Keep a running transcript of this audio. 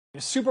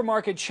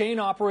Supermarket chain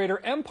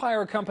operator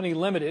Empire Company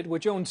Limited,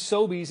 which owns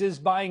Sobeys, is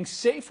buying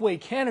Safeway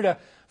Canada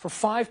for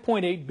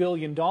 $5.8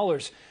 billion.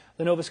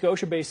 The Nova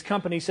Scotia-based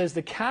company says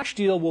the cash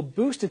deal will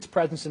boost its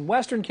presence in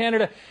Western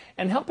Canada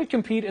and help it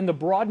compete in the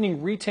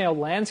broadening retail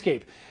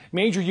landscape.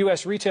 Major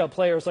U.S. retail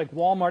players like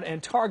Walmart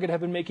and Target have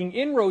been making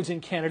inroads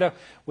in Canada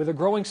with a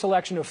growing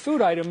selection of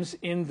food items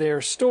in their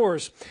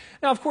stores.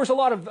 Now, of course, a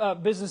lot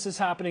of businesses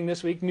happening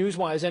this week,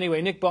 news-wise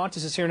anyway. Nick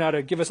Bontis is here now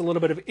to give us a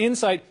little bit of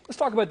insight. Let's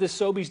talk about this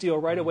Sobeys deal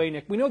right away,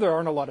 Nick. We know there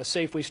aren't a lot of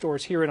Safeway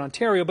stores here in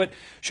Ontario, but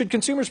should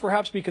consumers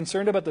perhaps be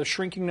concerned about the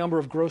shrinking number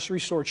of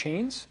grocery store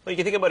chains? Well, you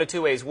can think about it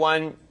two ways.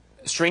 One,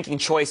 shrinking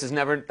choice is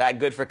never that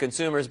good for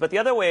consumers, but the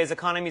other way is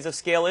economies of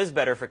scale is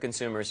better for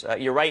consumers.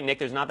 You're right, Nick,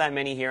 there's not that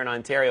many here in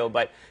Ontario,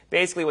 but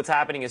basically what's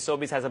happening is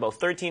Sobeys has about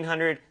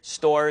 1,300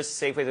 stores,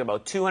 Safeway has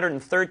about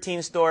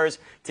 213 stores.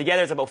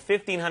 Together it's about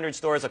 1,500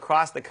 stores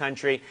across the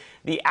country.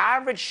 The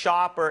average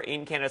shopper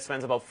in Canada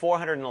spends about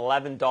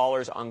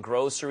 $411 on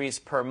groceries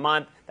per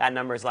month. That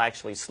number is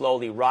actually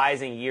slowly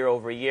rising year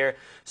over year.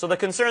 So the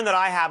concern that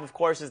I have, of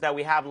course, is that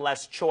we have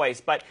less choice.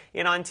 But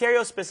in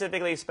Ontario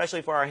specifically,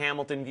 especially for our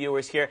Hamilton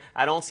viewers here,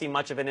 I don't see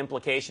much of an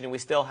implication, and we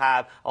still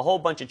have a whole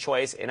bunch of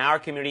choice in our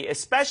community,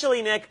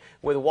 especially, Nick,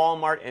 with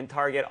Walmart and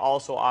Target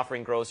also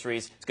offering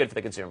groceries. It's good for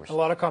the consumers. A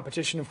lot of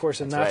competition, of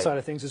course, in that side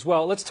of things as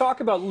well. Let's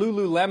talk about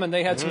Lululemon.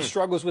 They had some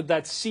struggles with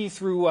that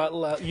see-through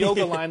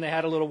yoga line they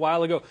had a little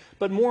while ago.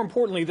 But more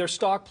importantly, their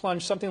stock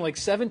plunged something like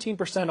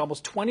 17%,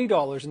 almost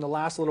 $20 in the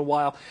last little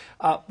while.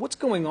 What's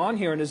going on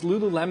here, and is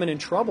Lululemon in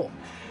trouble?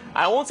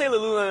 I won't say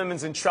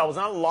Lululemon's in trouble. It's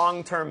not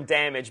long-term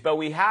damage, but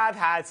we have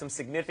had some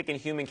significant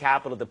human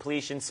capital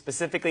depletion.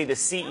 Specifically, the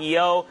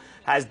CEO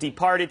has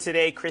departed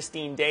today,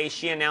 Christine Day.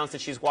 She announced that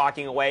she's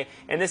walking away,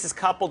 and this is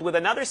coupled with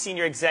another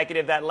senior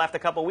executive that left a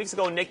couple of weeks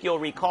ago. Nick, you'll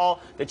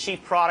recall the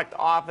chief product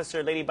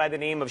officer, a lady by the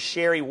name of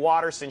Sherry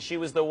Watterson. She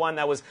was the one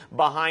that was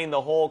behind the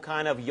whole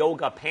kind of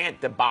yoga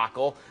pant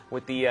debacle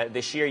with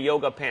the sheer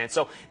yoga pants.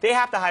 So they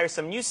have to hire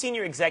some new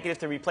senior executives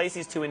to replace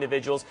these two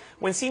individuals.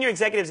 When senior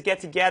executives get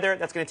together,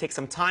 that's going to take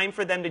some time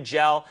for them to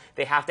gel.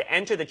 They have to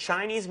enter the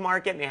Chinese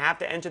market and they have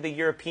to enter the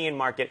European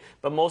market.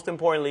 But most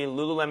importantly,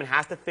 Lululemon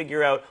has to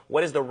figure out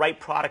what is the right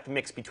product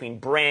mix between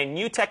brand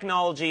new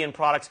technology and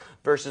products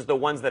versus the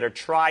ones that are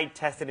tried,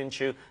 tested, and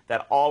true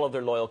that all of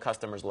their loyal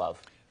customers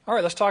love. All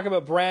right, let's talk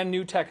about brand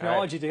new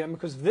technology again,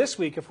 because this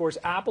week, of course,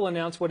 Apple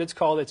announced what it's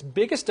called its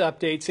biggest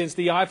update since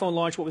the iPhone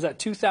launch. What was that,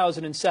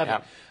 2007?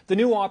 Yep. The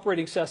new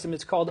operating system,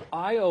 it's called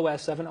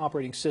iOS 7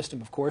 operating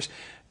system, of course.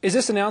 Is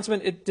this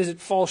announcement, does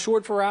it fall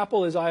short for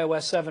Apple? Is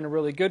iOS 7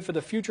 really good for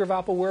the future of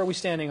Apple? Where are we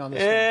standing on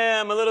this one?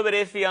 I'm a little bit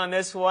iffy on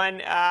this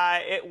one.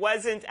 It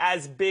wasn't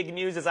as big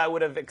news as I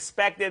would have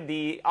expected.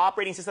 The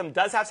operating system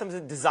does have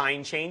some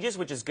design changes,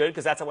 which is good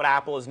because that's what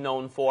Apple is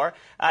known for.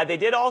 They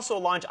did also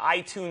launch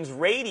iTunes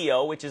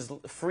Radio, which is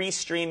free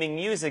streaming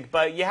music,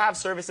 but you have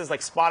services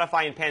like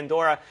Spotify and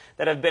Pandora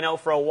that have been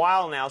out for a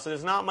while now, so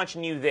there's not much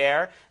new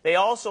there. They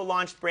also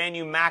launched brand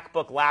new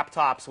MacBook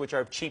laptops, which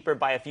are cheaper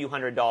by a few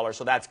 $100s,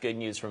 so that's good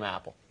news from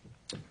Apple.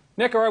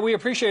 Nick, all right, we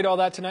appreciate all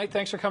that tonight.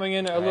 Thanks for coming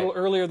in a little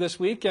earlier this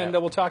week, and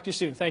we'll talk to you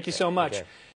soon. Thank you so much.